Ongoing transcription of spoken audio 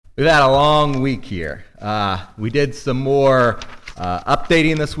We've had a long week here. We did some more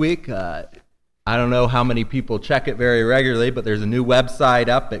updating this week. I don't know how many people check it very regularly, but there's a new website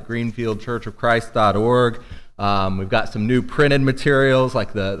up at greenfieldchurchofchrist.org. We've got some new printed materials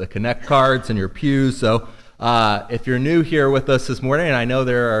like the Connect cards in your pews. So if you're new here with us this morning, and I know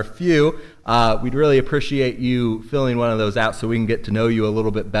there are a few, we'd really appreciate you filling one of those out so we can get to know you a little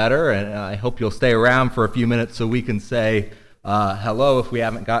bit better. And I hope you'll stay around for a few minutes so we can say hello if we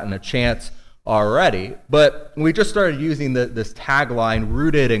haven't gotten a chance already. But we just started using this tagline,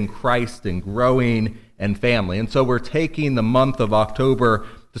 rooted in Christ and growing in family. And so we're taking the month of October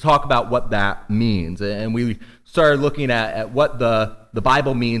to talk about what that means. And we started looking at what the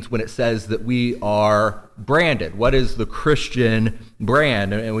Bible means when it says that we are branded. What is the Christian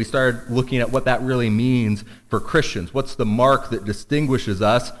brand? And we started looking at what that really means for Christians. What's the mark that distinguishes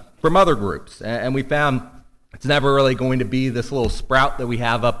us from other groups? And we found it's never really going to be this little sprout that we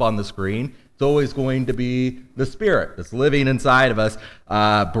have up on the screen. It's always going to be the Spirit that's living inside of us,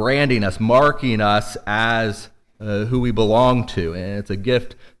 branding us, marking us as who we belong to. And it's a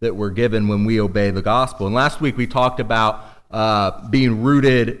gift that we're given when we obey the gospel. And last week we talked about being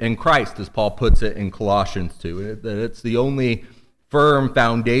rooted in Christ, as Paul puts it in Colossians 2. That it's the only firm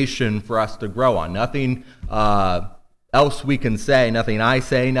foundation for us to grow on. Nothing else we can say, nothing I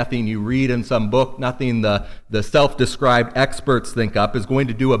say, nothing you read in some book, nothing the self-described experts think up is going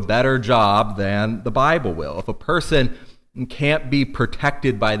to do a better job than the Bible will. If a person can't be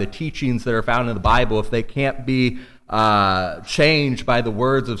protected by the teachings that are found in the Bible, if they can't be changed by the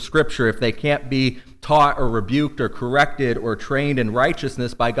words of Scripture, if they can't be taught or rebuked or corrected or trained in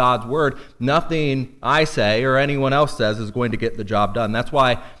righteousness by God's word, nothing I say or anyone else says is going to get the job done. That's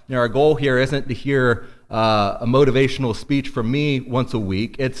why our goal here isn't to hear a motivational speech from me once a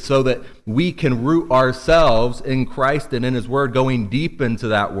week. It's so that we can root ourselves in Christ and in His Word, going deep into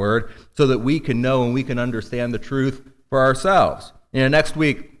that Word, so that we can know and we can understand the truth for ourselves. Next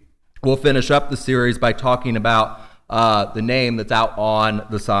week, we'll finish up the series by talking about the name that's out on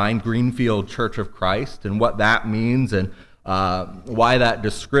the sign, Greenfield Church of Christ, and what that means and why that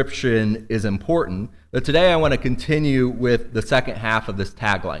description is important. But today I want to continue with the second half of this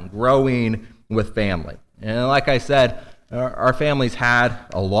tagline, growing with family. And like I said, our family's had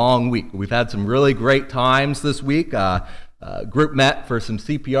a long week. We've had some really great times this week. Group met for some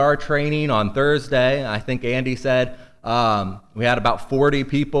CPR training on Thursday. I think Andy said we had about 40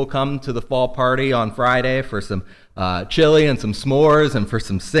 people come to the fall party on Friday for some chili and some s'mores and for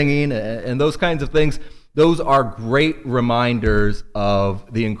some singing and those kinds of things. Those are great reminders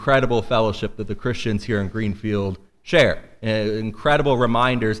of the incredible fellowship that the Christians here in Greenfield share. Incredible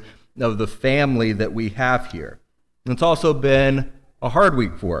reminders of the family that we have here. And it's also been a hard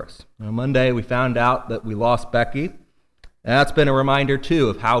week for us. On Monday, we found out that we lost Becky. And that's been a reminder, too,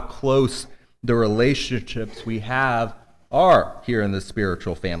 of how close the relationships we have are here in the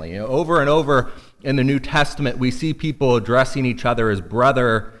spiritual family. Over and over in the New Testament, we see people addressing each other as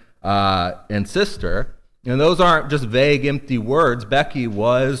brother and sister. And those aren't just vague, empty words. Becky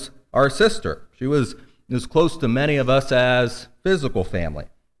was our sister. She was as close to many of us as physical family.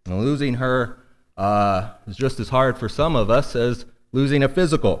 And losing her is just as hard for some of us as losing a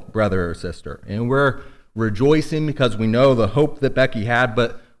physical brother or sister. And we're rejoicing because we know the hope that Becky had,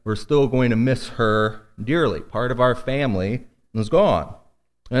 but we're still going to miss her dearly. Part of our family is gone.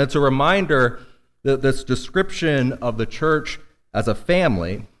 And it's a reminder that this description of the church as a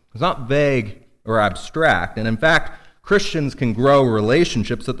family is not vague or abstract. And in fact, Christians can grow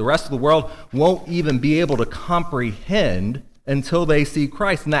relationships that the rest of the world won't even be able to comprehend until they see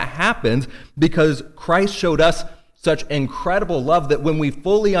Christ. And that happens because Christ showed us such incredible love that when we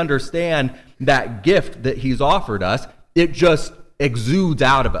fully understand that gift that He's offered us, it just exudes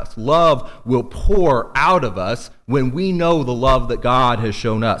out of us. Love will pour out of us when we know the love that God has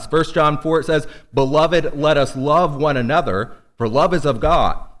shown us. 1 John 4, it says, "Beloved, let us love one another, for love is of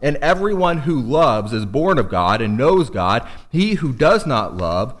God. And everyone who loves is born of God and knows God. He who does not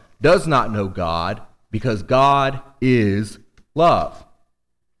love does not know God, because God is love."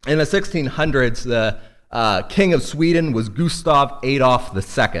 In the 1600s, the king of Sweden was Gustav Adolf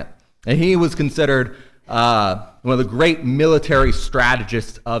II, and he was considered one of the great military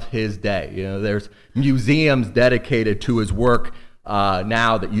strategists of his day. There's museums dedicated to his work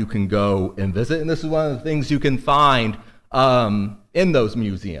now that you can go and visit, and this is one of the things you can find in those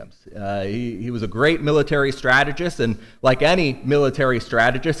museums. He was a great military strategist, and like any military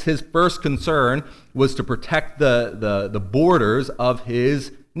strategist, his first concern was to protect the borders of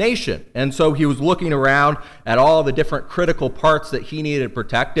his nation. And so he was looking around at all the different critical parts that he needed to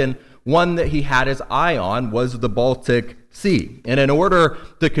protect, and one that he had his eye on was the Baltic sea. And in order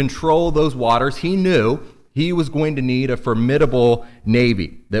to control those waters, he knew he was going to need a formidable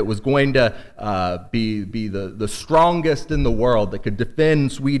navy that was going to be the strongest in the world, that could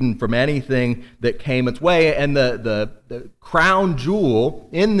defend Sweden from anything that came its way. And the crown jewel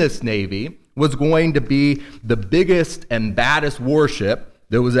in this navy was going to be the biggest and baddest warship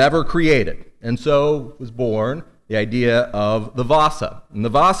that was ever created. And so was born the idea of the Vasa. And the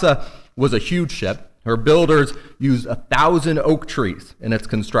Vasa was a huge ship. Her builders used 1,000 oak trees in its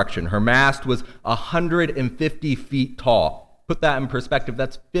construction. Her mast was 150 feet tall. Put that in perspective,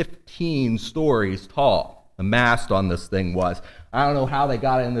 that's 15 stories tall. The mast on this thing was. I don't know how they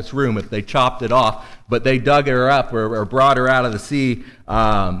got it in this room, if they chopped it off, but they dug her up or brought her out of the sea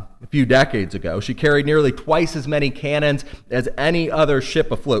a few decades ago. She carried nearly twice as many cannons as any other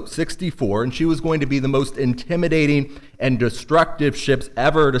ship afloat, 64, and she was going to be the most intimidating and destructive ships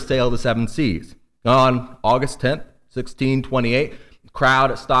ever to sail the seven seas. On August 10th, 1628, the crowd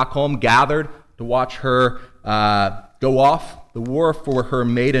at Stockholm gathered to watch her go off the wharf for her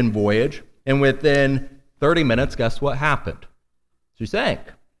maiden voyage. And within 30 minutes, guess what happened? She sank.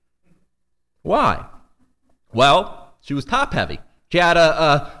 Why? Well, she was top heavy. She had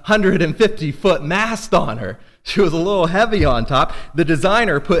a 150-foot mast on her. She was a little heavy on top. The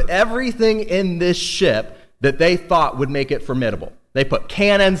designer put everything in this ship that they thought would make it formidable. They put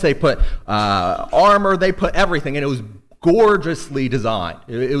cannons, they put armor, they put everything, and it was gorgeously designed.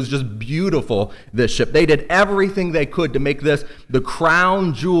 It was just beautiful, this ship. They did everything they could to make this the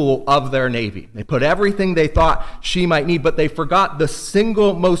crown jewel of their navy. They put everything they thought she might need, but they forgot the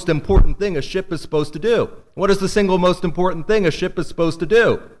single most important thing a ship is supposed to do. What is the single most important thing a ship is supposed to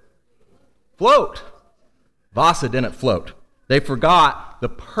do? Float. Vasa didn't float. They forgot the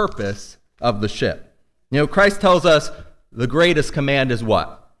purpose of the ship. You know, Christ tells us the greatest command is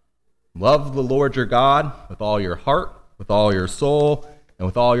what? Love the Lord your God with all your heart, with all your soul, and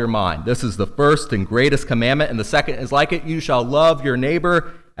with all your mind. This is the first and greatest commandment, and the second is like it. You shall love your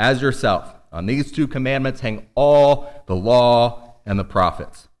neighbor as yourself. On these two commandments hang all the law and the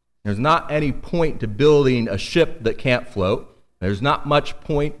prophets. There's not any point to building a ship that can't float. There's not much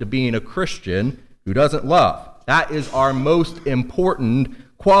point to being a Christian who doesn't love. That is our most important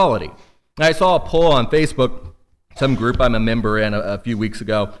quality. I saw a poll on Facebook. Some group I'm a member in a few weeks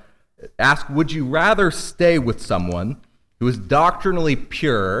ago asked, would you rather stay with someone who is doctrinally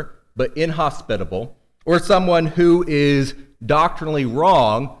pure but inhospitable, or someone who is doctrinally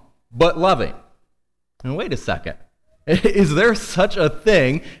wrong but loving? And wait a second. Is there such a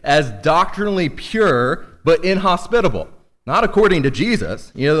thing as doctrinally pure but inhospitable? Not according to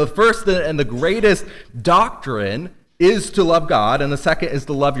Jesus. You know, the first and the greatest doctrine is to love God, and the second is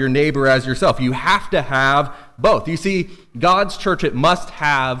to love your neighbor as yourself. You have to have both. You see, God's church, it must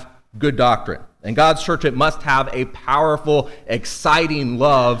have good doctrine. And God's church, it must have a powerful, exciting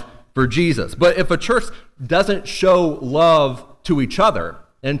love for Jesus. But if a church doesn't show love to each other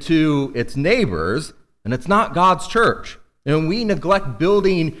and to its neighbors, then it's not God's church. And when we neglect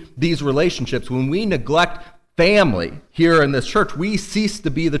building these relationships, when we neglect family here in this church, we cease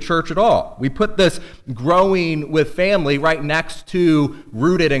to be the church at all. We put this growing with family right next to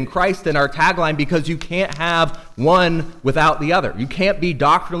rooted in Christ in our tagline, because you can't have one without the other. You can't be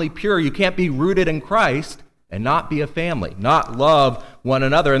doctrinally pure. You can't be rooted in Christ and not be a family, not love one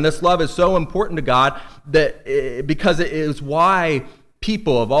another. And this love is so important to God that because it is why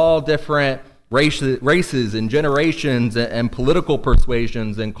people of all different races and generations and political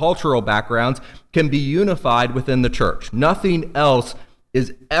persuasions and cultural backgrounds can be unified within the church. Nothing else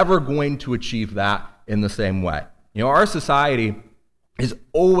is ever going to achieve that in the same way. You know, our society is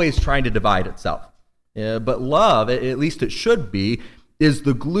always trying to divide itself. But love, at least it should be, is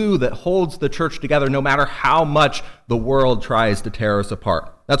the glue that holds the church together no matter how much the world tries to tear us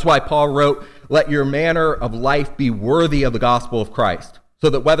apart. That's why Paul wrote, "Let your manner of life be worthy of the gospel of Christ, so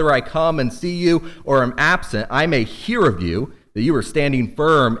that whether I come and see you or am absent, I may hear of you that you are standing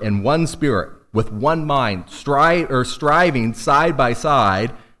firm in one spirit, with one mind, striving side by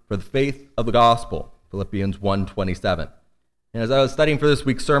side for the faith of the gospel." Philippians 1:27. And as I was studying for this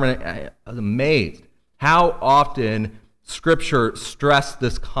week's sermon, I was amazed how often Scripture stressed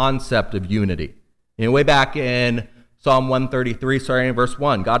this concept of unity. You know, way back in Psalm 133, starting in verse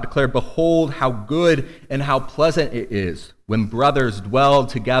 1, God declared, "Behold, how good and how pleasant it is when brothers dwell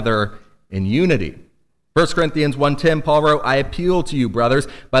together in unity." 1 Corinthians 1:10, Paul wrote, "I appeal to you, brothers,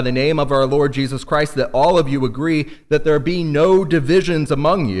 by the name of our Lord Jesus Christ, that all of you agree that there be no divisions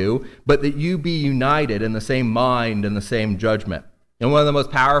among you, but that you be united in the same mind and the same judgment." And one of the most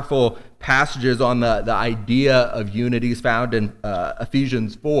powerful passages on the idea of unity is found in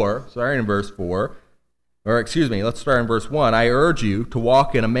Ephesians 4, starting in verse 4. Let's start in verse 1. I urge you to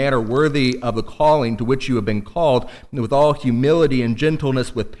walk in a manner worthy of the calling to which you have been called, with all humility and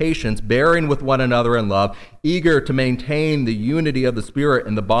gentleness, with patience, bearing with one another in love, eager to maintain the unity of the Spirit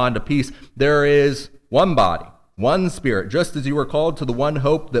in the bond of peace. There is one body, one Spirit, just as you were called to the one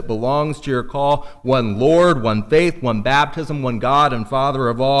hope that belongs to your call, one Lord, one faith, one baptism, one God and Father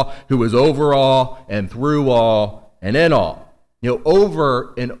of all, who is over all and through all and in all.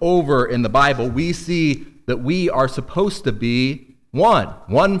 Over and over in the Bible, we see that we are supposed to be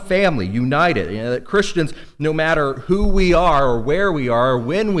one family, united. That Christians, no matter who we are or where we are or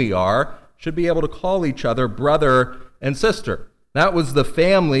when we are, should be able to call each other brother and sister. That was the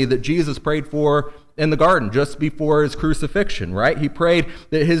family that Jesus prayed for in the garden just before his crucifixion, right? He prayed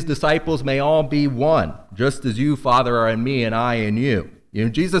that his disciples may all be one, just as you, Father, are in me and I in you.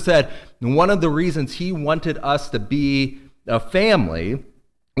 Jesus said one of the reasons he wanted us to be a family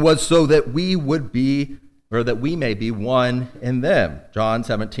was so that we would be, or that we may be one in them. John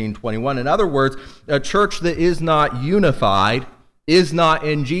 17:21. In other words, a church that is not unified is not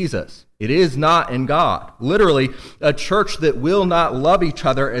in Jesus. It is not in God. Literally, a church that will not love each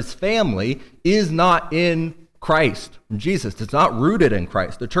other as family is not in Christ, Jesus. It's not rooted in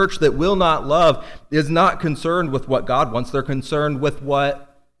Christ. A church that will not love is not concerned with what God wants. They're concerned with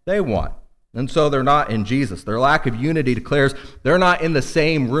what they want. And so they're not in Jesus. Their lack of unity declares they're not in the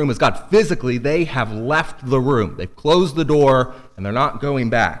same room as God. Physically, they have left the room. They've closed the door, and they're not going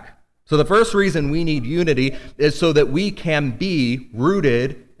back. So the first reason we need unity is so that we can be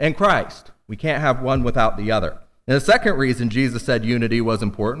rooted in Christ. We can't have one without the other. And the second reason Jesus said unity was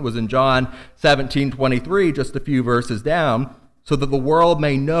important was in John 17:23, just a few verses down, so that the world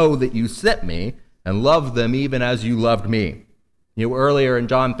may know that you sent me and loved them even as you loved me. Earlier in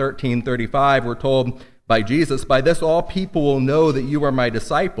John 13:35, we're told by Jesus, by this all people will know that you are my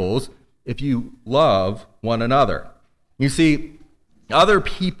disciples if you love one another. You see, other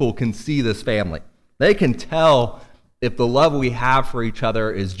people can see this family. They can tell if the love we have for each other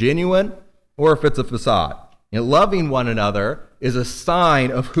is genuine or if it's a facade. Loving one another is a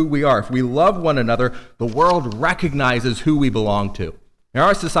sign of who we are. If we love one another, the world recognizes who we belong to.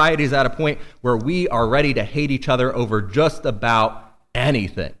 Our society is at a point where we are ready to hate each other over just about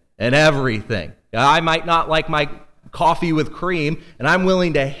anything and everything. I might not like my coffee with cream, and I'm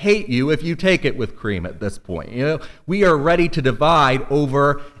willing to hate you if you take it with cream at this point. We are ready to divide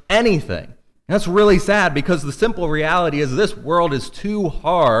over anything. That's really sad because the simple reality is this world is too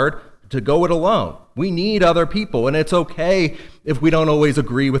hard to go it alone. We need other people, and it's okay if we don't always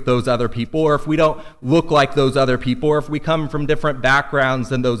agree with those other people, or if we don't look like those other people, or if we come from different backgrounds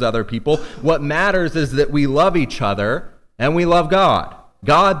than those other people. What matters is that we love each other and we love God.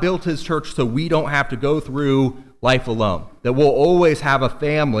 God built his church so we don't have to go through life alone, that we'll always have a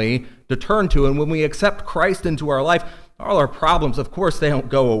family to turn to. And when we accept Christ into our life, all our problems, of course, they don't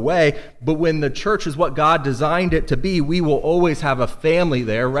go away, but when the church is what God designed it to be, we will always have a family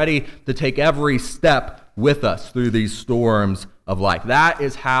there ready to take every step with us through these storms of life. That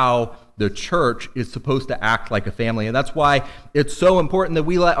is how the church is supposed to act like a family, and that's why it's so important that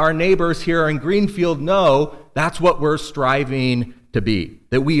we let our neighbors here in Greenfield know that's what we're striving to be,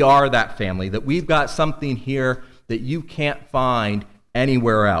 that we are that family, that we've got something here that you can't find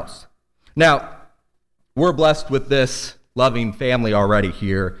anywhere else. Now, we're blessed with this loving family already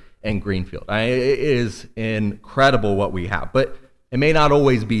here in Greenfield. It is incredible what we have, but it may not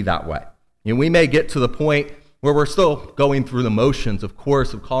always be that way. We may get to the point where we're still going through the motions, of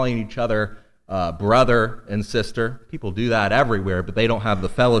course, of calling each other brother and sister. People do that everywhere, but they don't have the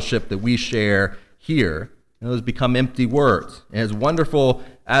fellowship that we share here. And those become empty words. And as wonderful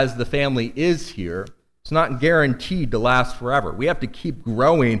as the family is here, it's not guaranteed to last forever. We have to keep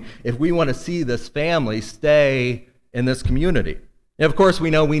growing if we want to see this family stay in this community. And of course, we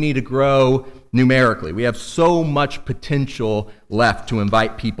know we need to grow numerically. We have so much potential left to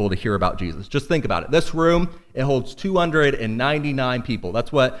invite people to hear about Jesus. Just think about it. This room, it holds 299 people.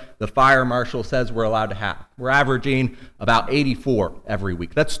 That's what the fire marshal says we're allowed to have. We're averaging about 84 every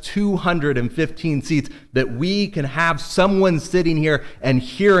week. That's 215 seats that we can have someone sitting here and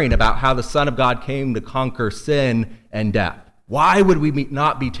hearing about how the Son of God came to conquer sin and death. Why would we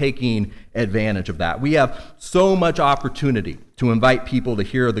not be taking advantage of that? We have so much opportunity to invite people to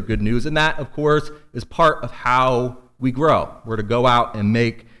hear the good news, and that, of course, is part of how we grow. We're to go out and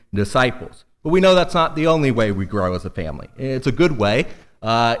make disciples. But we know that's not the only way we grow as a family. It's a good way.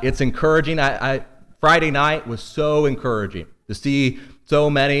 It's encouraging. Friday night was so encouraging to see so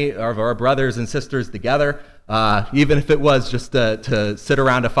many of our brothers and sisters together, even if it was just to sit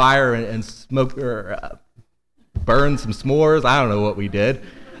around a fire and smoke or burn some s'mores. I don't know what we did.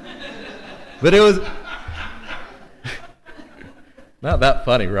 But it Not that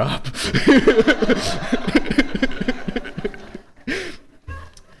funny, Rob.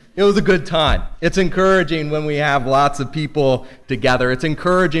 It was a good time. It's encouraging when we have lots of people together. It's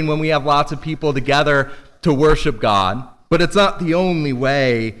encouraging when we have lots of people together to worship God, but it's not the only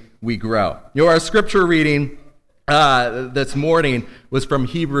way we grow. Our scripture reading this morning was from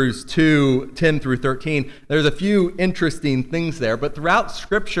Hebrews 2:10 through 13. There's a few interesting things there, but throughout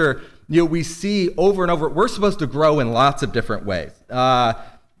scripture, we see over and over, we're supposed to grow in lots of different ways.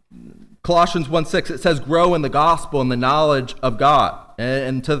 Colossians 1:6, it says, grow in the gospel and the knowledge of God.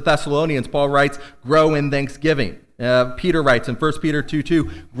 And to the Thessalonians, Paul writes, grow in thanksgiving. Peter writes in 1 Peter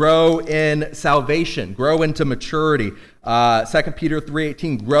 2:2, grow in salvation, grow into maturity. 2 Peter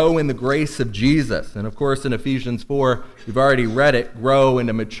 3:18, grow in the grace of Jesus. And of course, in Ephesians 4, we've already read it, grow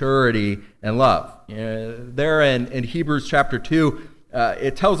into maturity and love. There in Hebrews chapter 2,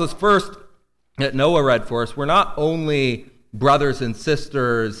 it tells us first that Noah read for us, we're not only brothers and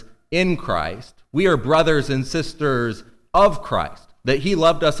sisters in Christ, we are brothers and sisters of Christ, that he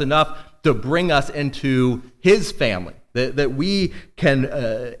loved us enough to bring us into his family, that we can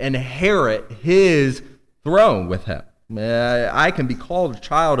inherit his throne with him. I can be called a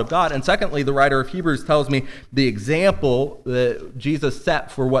child of God. And secondly, the writer of Hebrews tells me the example that Jesus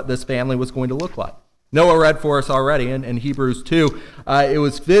set for what this family was going to look like. Noah read for us already in Hebrews 2. It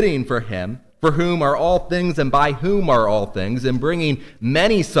was fitting for him, for whom are all things and by whom are all things, in bringing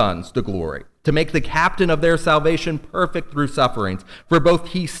many sons to glory, to make the captain of their salvation perfect through sufferings. For both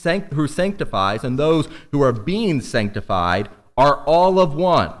he who sanctifies and those who are being sanctified are all of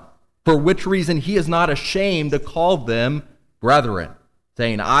one, for which reason he is not ashamed to call them brethren,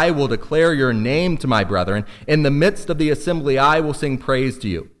 saying, I will declare your name to my brethren. In the midst of the assembly I will sing praise to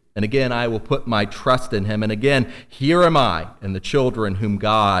you. And again I will put my trust in him. And again, here am I and the children whom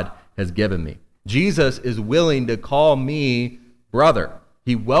God has given me. Jesus is willing to call me brother.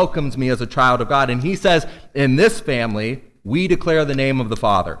 He welcomes me as a child of God. And he says, in this family, we declare the name of the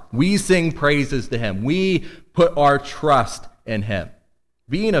Father. We sing praises to him. We put our trust in him.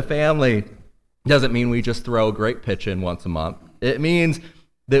 Being a family doesn't mean we just throw a great pitch in once a month. It means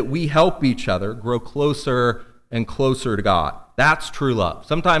that we help each other grow closer and closer to God. That's true love.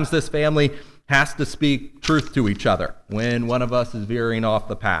 Sometimes this family has to speak truth to each other when one of us is veering off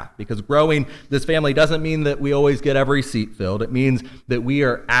the path. Because growing this family doesn't mean that we always get every seat filled. It means that we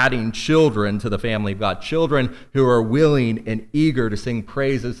are adding children to the family of God, children who are willing and eager to sing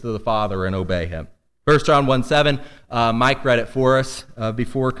praises to the Father and obey him. 1 John 1:7, Mike read it for us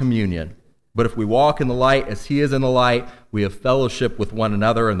before communion. But if we walk in the light as he is in the light, we have fellowship with one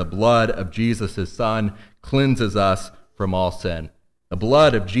another, and the blood of Jesus, his son, cleanses us from all sin. The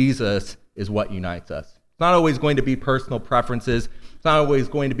blood of Jesus is what unites us. It's not always going to be personal preferences. It's not always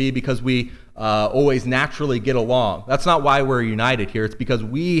going to be because we always naturally get along. That's not why we're united here. It's because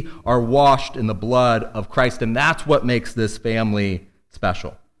we are washed in the blood of Christ, and that's what makes this family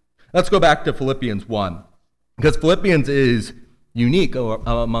special. Let's go back to Philippians 1, because Philippians is unique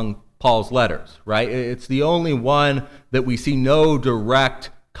among Paul's letters, right? It's the only one that we see no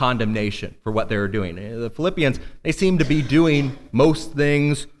direct condemnation for what they were doing. The Philippians, they seem to be doing most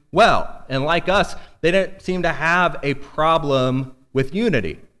things well. And like us, they didn't seem to have a problem with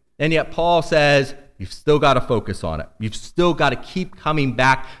unity. And yet Paul says, you've still got to focus on it. You've still got to keep coming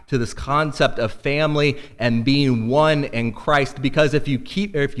back to this concept of family and being one in Christ, because if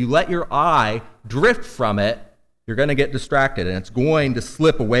you let your eye drift from it, you're going to get distracted and it's going to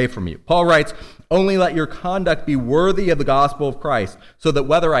slip away from you. Paul writes, only let your conduct be worthy of the gospel of Christ, so that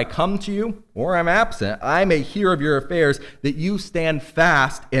whether I come to you or am absent, I may hear of your affairs, that you stand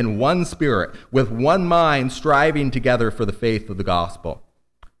fast in one spirit, with one mind, striving together for the faith of the gospel.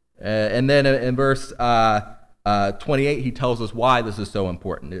 And then in verse 28, he tells us why this is so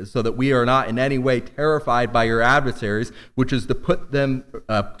important. It's so that we are not in any way terrified by your adversaries, which is to put them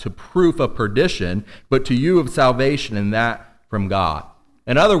to proof of perdition, but to you of salvation, and that from God.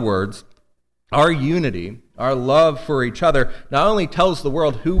 In other words, our unity, our love for each other, not only tells the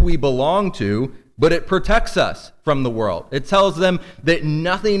world who we belong to, but it protects us from the world. It tells them that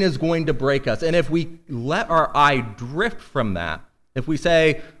nothing is going to break us. And if we let our eye drift from that, if we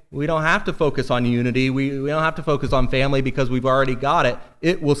say, we don't have to focus on unity, we don't have to focus on family because we've already got it,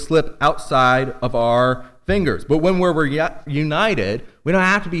 it will slip outside of our fingers. But when we're united, we don't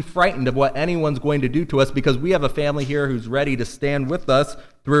have to be frightened of what anyone's going to do to us, because we have a family here who's ready to stand with us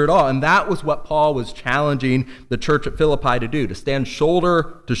through it all. And that was what Paul was challenging the church at Philippi to do, to stand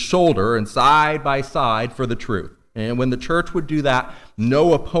shoulder to shoulder and side by side for the truth. And when the church would do that,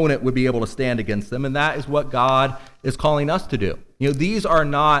 no opponent would be able to stand against them. And that is what God is calling us to do. These are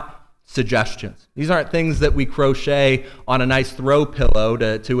not suggestions. These aren't things that we crochet on a nice throw pillow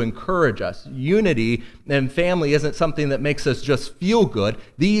to encourage us. Unity and family isn't something that makes us just feel good.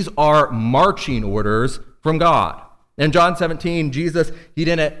 These are marching orders from God. In John 17, Jesus, he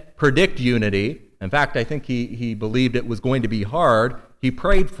didn't predict unity. In fact, I think he believed it was going to be hard. He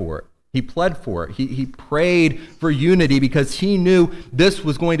prayed for it. He pled for it. He prayed for unity because he knew this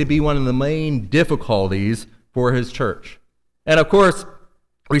was going to be one of the main difficulties for his church. And of course,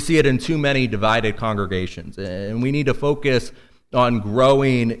 we see it in too many divided congregations, and we need to focus on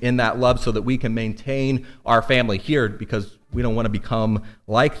growing in that love so that we can maintain our family here, because we don't want to become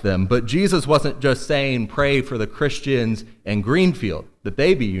like them. But Jesus wasn't just saying pray for the Christians in Greenfield, that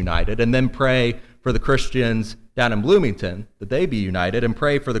they be united, and then pray for the Christians down in Bloomington, that they be united, and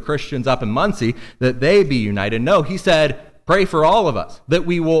pray for the Christians up in Muncie, that they be united. No, he said pray for all of us, that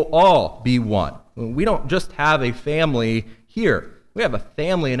we will all be one. We don't just have a family here. We have a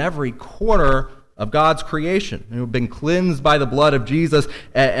family in every corner of God's creation. We've been cleansed by the blood of Jesus,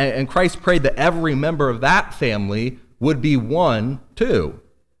 and Christ prayed that every member of that family would be one too.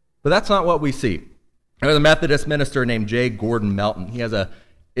 But that's not what we see. There's a Methodist minister named J. Gordon Melton. He has an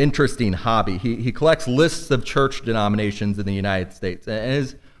interesting hobby. He collects lists of church denominations in the United States, and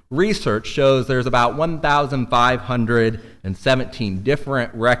his research shows there's about 1,517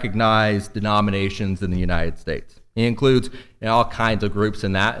 different recognized denominations in the United States. He includes all kinds of groups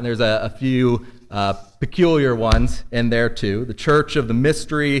in that, and there's a few peculiar ones in there too. The Church of the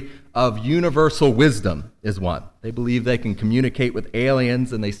Mystery of Universal Wisdom is one. They believe they can communicate with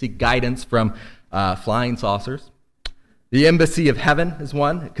aliens, and they seek guidance from flying saucers. The Embassy of Heaven is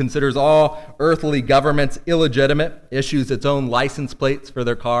one. It considers all earthly governments illegitimate, issues its own license plates for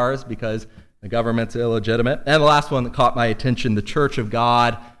their cars because the government's illegitimate. And the last one that caught my attention, the Church of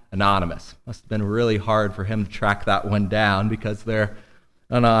God Anonymous. Must have been really hard for him to track that one down because they're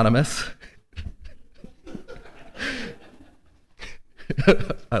anonymous.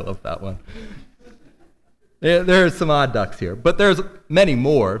 I love that one. There's some odd ducks here, but there's many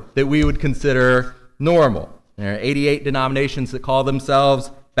more that we would consider normal. There are 88 denominations that call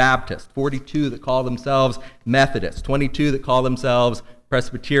themselves Baptist, 42 that call themselves Methodist, 22 that call themselves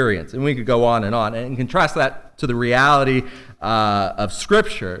Presbyterians, and we could go on, and contrast that to the reality of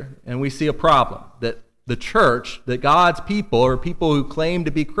Scripture, and we see a problem, that the church, that God's people, or people who claim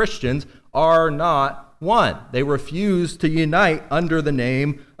to be Christians, are not one. They refuse to unite under the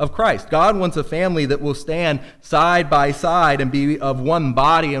name of Christ. God wants a family that will stand side by side and be of one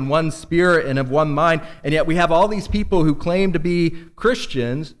body and one spirit and of one mind, and yet we have all these people who claim to be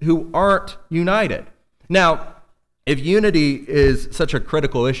Christians who aren't united. Now, if unity is such a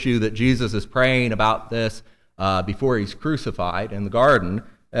critical issue that Jesus is praying about this before he's crucified in the garden,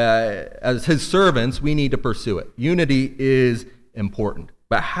 as his servants, we need to pursue it. Unity is important.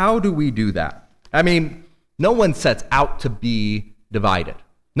 But how do we do that? I mean, no one sets out to be divided.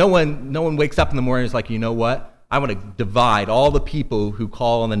 No one wakes up in the morning and is like, you know what? I want to divide all the people who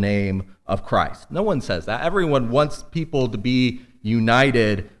call on the name of Christ. No one says that. Everyone wants people to be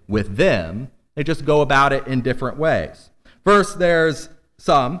united with them. They just go about it in different ways. First, there's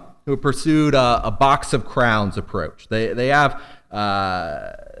some who have pursued a box of crowns approach. They have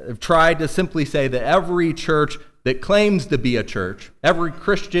tried to simply say that every church that claims to be a church, every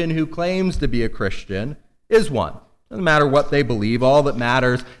Christian who claims to be a Christian, is one. Doesn't matter what they believe. All that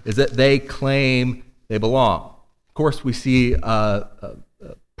matters is that they claim they belong. Of course, we see a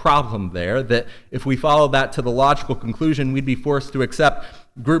problem there, that if we follow that to the logical conclusion, we'd be forced to accept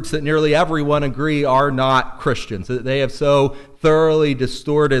groups that nearly everyone agree are not Christians, that they have so thoroughly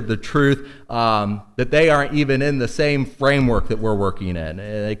distorted the truth that they aren't even in the same framework that we're working in.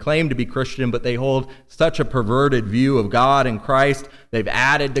 They claim to be Christian, but they hold such a perverted view of God and Christ. They've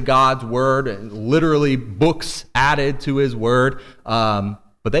added to God's word, literally books added to his word,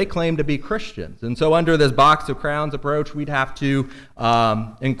 but they claim to be Christians. And so under this box of crowns approach, we'd have to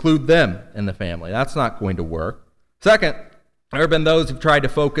include them in the family. That's not going to work. Second, there have been those who've tried to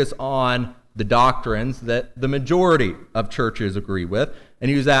focus on the doctrines that the majority of churches agree with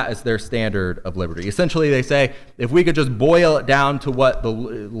and use that as their standard of liberty. Essentially, they say, if we could just boil it down to what the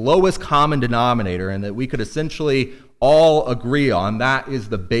lowest common denominator and that we could essentially all agree on, that is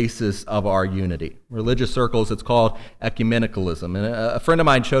the basis of our unity. Religious circles, it's called ecumenicalism. And a friend of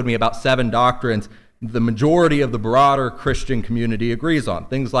mine showed me about 7 doctrines the majority of the broader Christian community agrees on.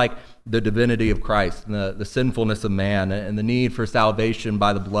 Things like the divinity of Christ, and the sinfulness of man, and the need for salvation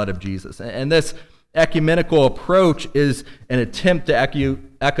by the blood of Jesus. And this ecumenical approach is an attempt to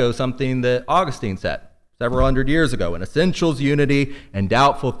echo something that Augustine said several hundred years ago: in essentials, unity, and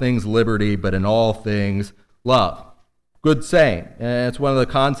doubtful things, liberty, but in all things, love. good saying, and it's one of the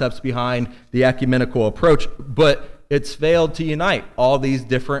concepts behind the ecumenical approach, but it's failed to unite all these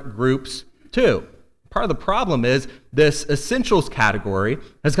different groups too. Part of the problem is this essentials category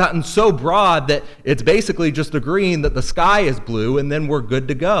has gotten so broad that it's basically just agreeing that the sky is blue and then we're good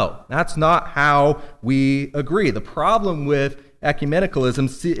to go. That's not how we agree. The problem with ecumenicalism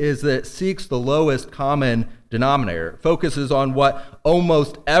is that it seeks the lowest common denominator. It focuses on what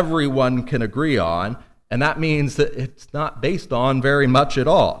almost everyone can agree on, and that means that it's not based on very much at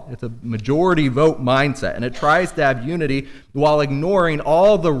all. It's a majority vote mindset, and it tries to have unity while ignoring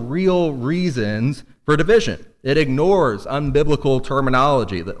all the real reasons for division. It ignores unbiblical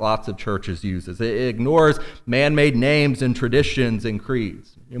terminology that lots of churches uses. It ignores man-made names and traditions and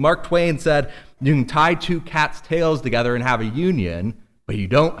creeds. Mark Twain said, you can tie two cats' tails together and have a union, but you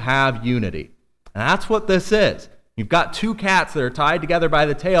don't have unity. And that's what this is. You've got two cats that are tied together by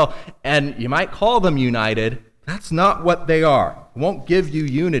the tail, and you might call them united. That's not what they are. It won't give you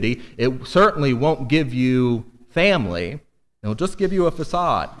unity. It certainly won't give you family. It'll just give you a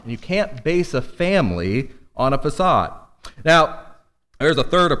facade. And you can't base a family on a facade. Now, there's a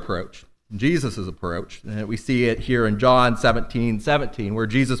third approach, Jesus' approach. And we see it here in John 17:17, where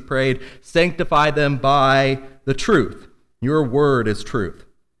Jesus prayed, sanctify them by the truth. Your word is truth.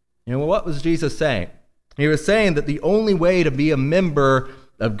 What was Jesus saying? He was saying that the only way to be a member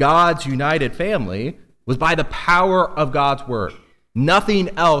of God's united family was by the power of God's word.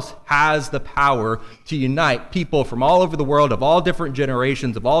 Nothing else has the power to unite people from all over the world, of all different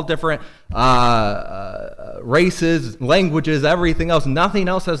generations, of all different races, languages, everything else. Nothing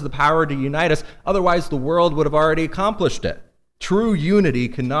else has the power to unite us. Otherwise, the world would have already accomplished it. True unity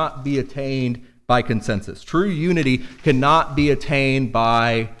cannot be attained by consensus. True unity cannot be attained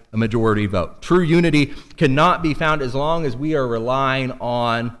by a majority vote. True unity cannot be found as long as we are relying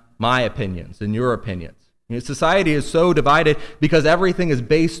on my opinions and your opinions. Society is so divided because everything is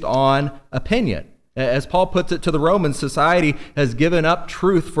based on opinion. As Paul puts it to the Romans, society has given up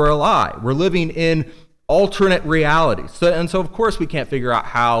truth for a lie. We're living in alternate realities. So of course, we can't figure out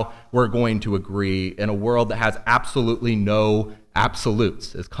how we're going to agree in a world that has absolutely no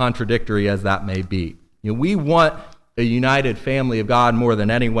absolutes, as contradictory as that may be. We want a united family of God more than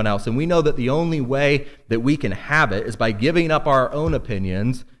anyone else, and we know that the only way that we can have it is by giving up our own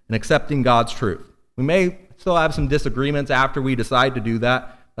opinions and accepting God's truth. We may still have some disagreements after we decide to do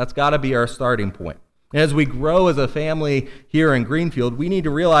that. That's got to be our starting point. And as we grow as a family here in Greenfield, we need to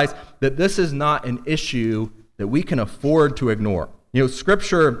realize that this is not an issue that we can afford to ignore.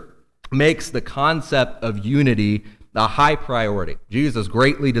 Scripture makes the concept of unity a high priority. Jesus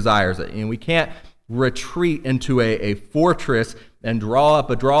greatly desires it. We can't retreat into a fortress and draw up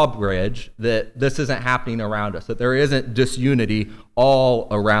a drawbridge that this isn't happening around us, that there isn't disunity all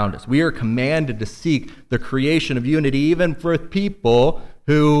around us. We are commanded to seek the creation of unity even for people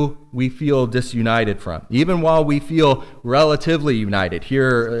who we feel disunited from, even while we feel relatively united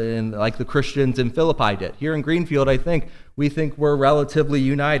here, like the Christians in Philippi did. Here in Greenfield, we think we're relatively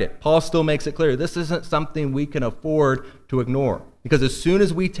united. Paul still makes it clear this isn't something we can afford to ignore, because as soon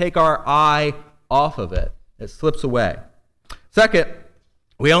as we take our eye off of it, it slips away. Second,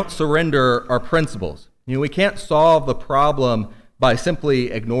 we don't surrender our principles. We can't solve the problem by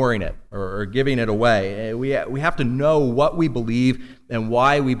simply ignoring it or giving it away. We have to know what we believe and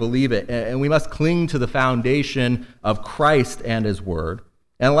why we believe it, and we must cling to the foundation of Christ and His Word.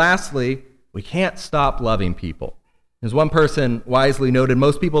 And lastly, we can't stop loving people. As one person wisely noted,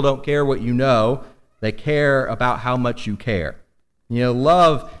 most people don't care what you know, they care about how much you care.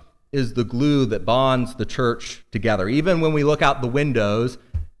 Love is the glue that bonds the church together. Even when we look out the windows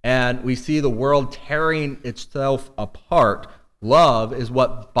and we see the world tearing itself apart, love is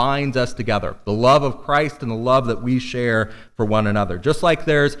what binds us together. The love of Christ and the love that we share for one another. Just like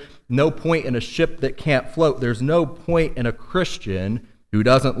there's no point in a ship that can't float, there's no point in a Christian who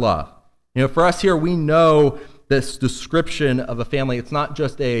doesn't love. For us here, we know this description of a family, it's not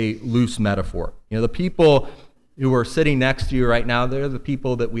just a loose metaphor. The people who are sitting next to you right now, they're the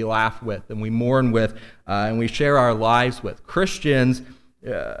people that we laugh with and we mourn with and we share our lives with. Christians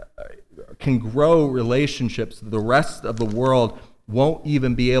can grow relationships that the rest of the world won't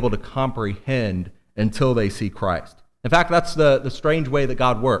even be able to comprehend until they see Christ. In fact, that's the strange way that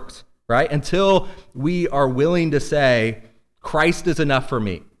God works, right? Until we are willing to say, Christ is enough for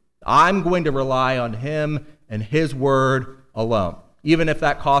me. I'm going to rely on Him and His Word alone, even if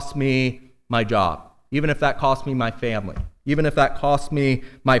that costs me my job. Even if that costs me my family, even if that costs me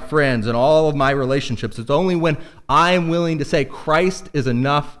my friends and all of my relationships. It's only when I'm willing to say Christ is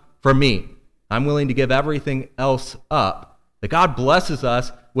enough for me, I'm willing to give everything else up, that God blesses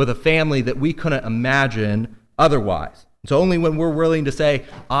us with a family that we couldn't imagine otherwise. It's only when we're willing to say,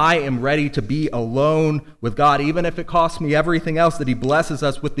 I am ready to be alone with God, even if it costs me everything else, that he blesses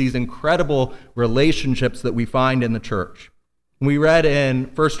us with these incredible relationships that we find in the church. We read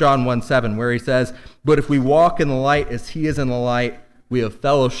in 1 John 1:7 where he says, but if we walk in the light as he is in the light, we have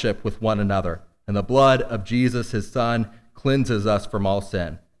fellowship with one another, and the blood of Jesus, his son, cleanses us from all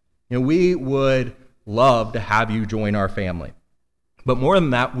sin. We would love to have you join our family. But more than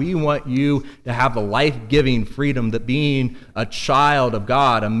that, we want you to have the life-giving freedom that being a child of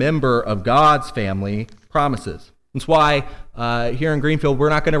God, a member of God's family, promises. That's why here in Greenfield, we're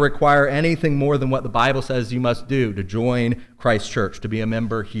not going to require anything more than what the Bible says you must do to join Christ Church, to be a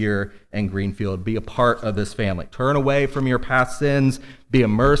member here in Greenfield, be a part of this family. Turn away from your past sins, be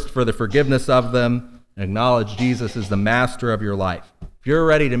immersed for the forgiveness of them, and acknowledge Jesus as the master of your life. If you're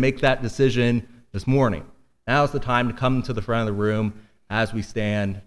ready to make that decision this morning, now's the time to come to the front of the room as we stand